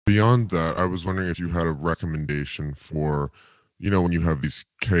beyond that, I was wondering if you had a recommendation for, when you have these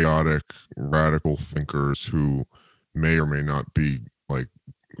chaotic, radical thinkers who may or may not be like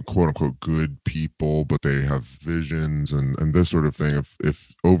quote unquote good people, but they have visions and this sort of thing.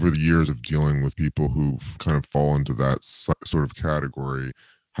 If over the years of dealing with people who kind of fall into that sort of category,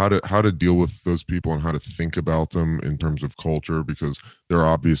 how to deal with those people and how to think about them in terms of culture, because they're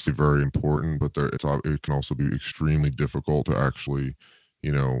obviously very important, but it can also be extremely difficult to actually,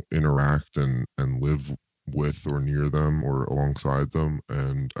 interact and live with or near them or alongside them.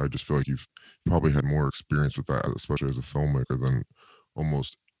 And I just feel like you've probably had more experience with that, especially as a filmmaker, than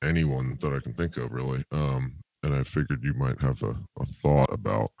almost anyone that I can think of, really. And I figured you might have a thought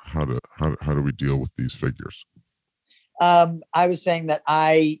about how do we deal with these figures. I was saying that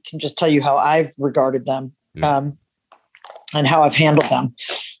I can just tell you how I've regarded them, and how I've handled them,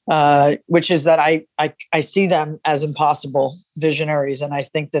 which is that I see them as impossible visionaries. And I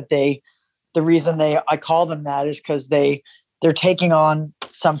think that the reason I call them that is because they're taking on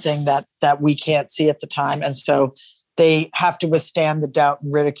something that we can't see at the time. And so they have to withstand the doubt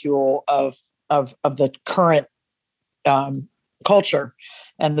and ridicule of the current culture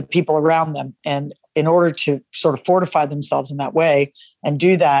and the people around them. And in order to sort of fortify themselves in that way and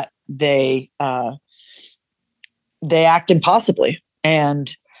do that, they act impossibly.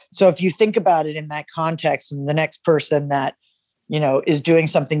 And so if you think about it in that context, and the next person that, is doing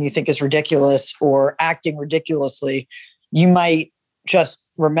something you think is ridiculous or acting ridiculously, you might just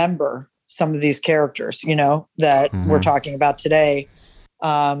remember some of these characters, that we're talking about today,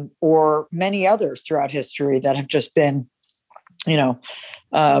 or many others throughout history that have just been,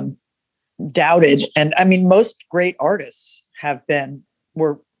 doubted. And I mean, most great artists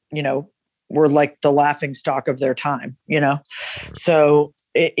were like the laughing stock of their time, So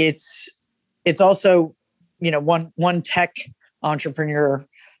it's also, one tech entrepreneur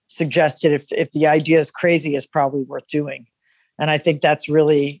suggested if the idea is crazy, it's probably worth doing. And I think that's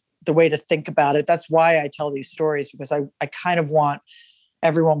really the way to think about it. That's why I tell these stories, because I kind of want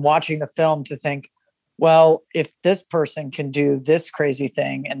everyone watching the film to think, well, if this person can do this crazy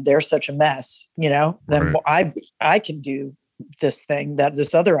thing and they're such a mess, then I can do this thing,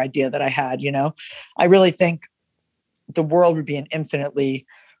 this other idea that I had, I really think the world would be an infinitely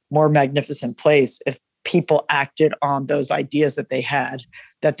more magnificent place if people acted on those ideas that they had,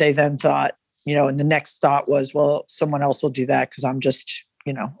 that they then thought, and the next thought was, well, someone else will do that because I'm just,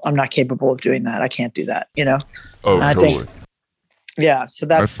 I'm not capable of doing that. I can't do that, Oh, and I totally. think, yeah. So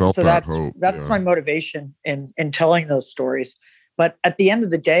that's hope, my motivation in telling those stories. But at the end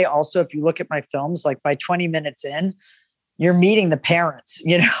of the day, also, if you look at my films, like by 20 minutes in, you're meeting the parents,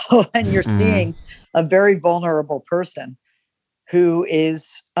 and you're seeing a very vulnerable person who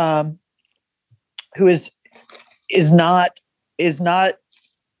is not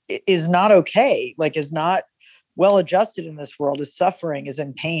okay, like is not well adjusted in this world, is suffering, is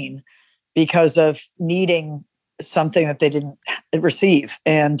in pain because of needing something that they didn't receive.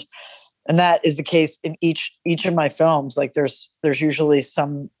 And that is the case in each of my films. Like there's usually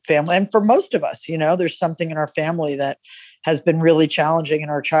some family, and for most of us, there's something in our family that has been really challenging in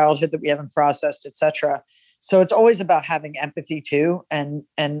our childhood that we haven't processed, etc. So it's always about having empathy too, and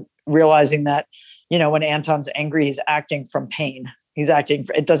realizing that, when Anton's angry, he's acting from pain.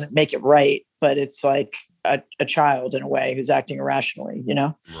 It doesn't make it right, but it's like a child in a way who's acting irrationally,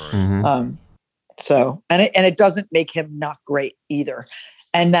 Right. So, and it doesn't make him not great either.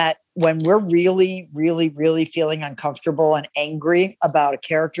 And that when we're really, really, really feeling uncomfortable and angry about a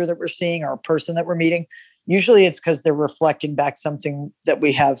character that we're seeing or a person that we're meeting, usually it's because they're reflecting back something that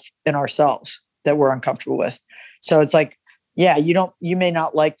we have in ourselves that we're uncomfortable with. So it's like, yeah, you may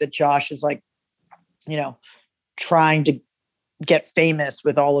not like that Josh is like, trying to get famous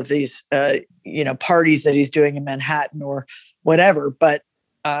with all of these, parties that he's doing in Manhattan or whatever. But,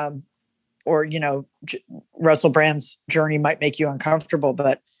 Russell Brand's journey might make you uncomfortable,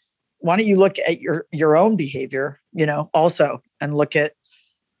 but why don't you look at your own behavior, also, and look at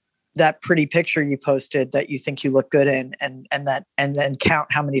that pretty picture you posted that you think you look good in, and then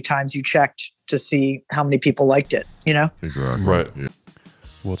count how many times you checked to see how many people liked it, Exactly. Right. Yeah.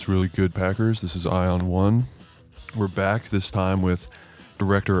 What's really good, Packers? This is Ion One. We're back this time with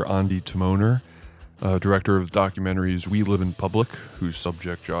director Ondi Timoner, director of documentaries We Live in Public, whose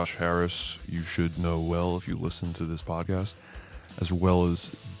subject Josh Harris you should know well if you listen to this podcast, as well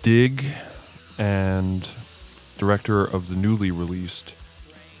as Dig, and director of the newly released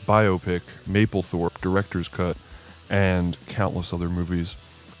biopic Mapplethorpe, Director's Cut, and countless other movies.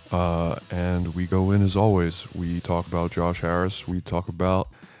 And we go in as always. We talk about Josh Harris. We talk about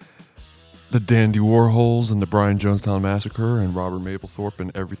the Dandy Warhols and the Brian Jonestown Massacre and Robert Mapplethorpe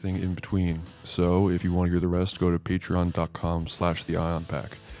and everything in between. So if you want to hear the rest, go to patreon.com/theionpack.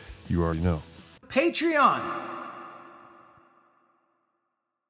 You already know. Patreon.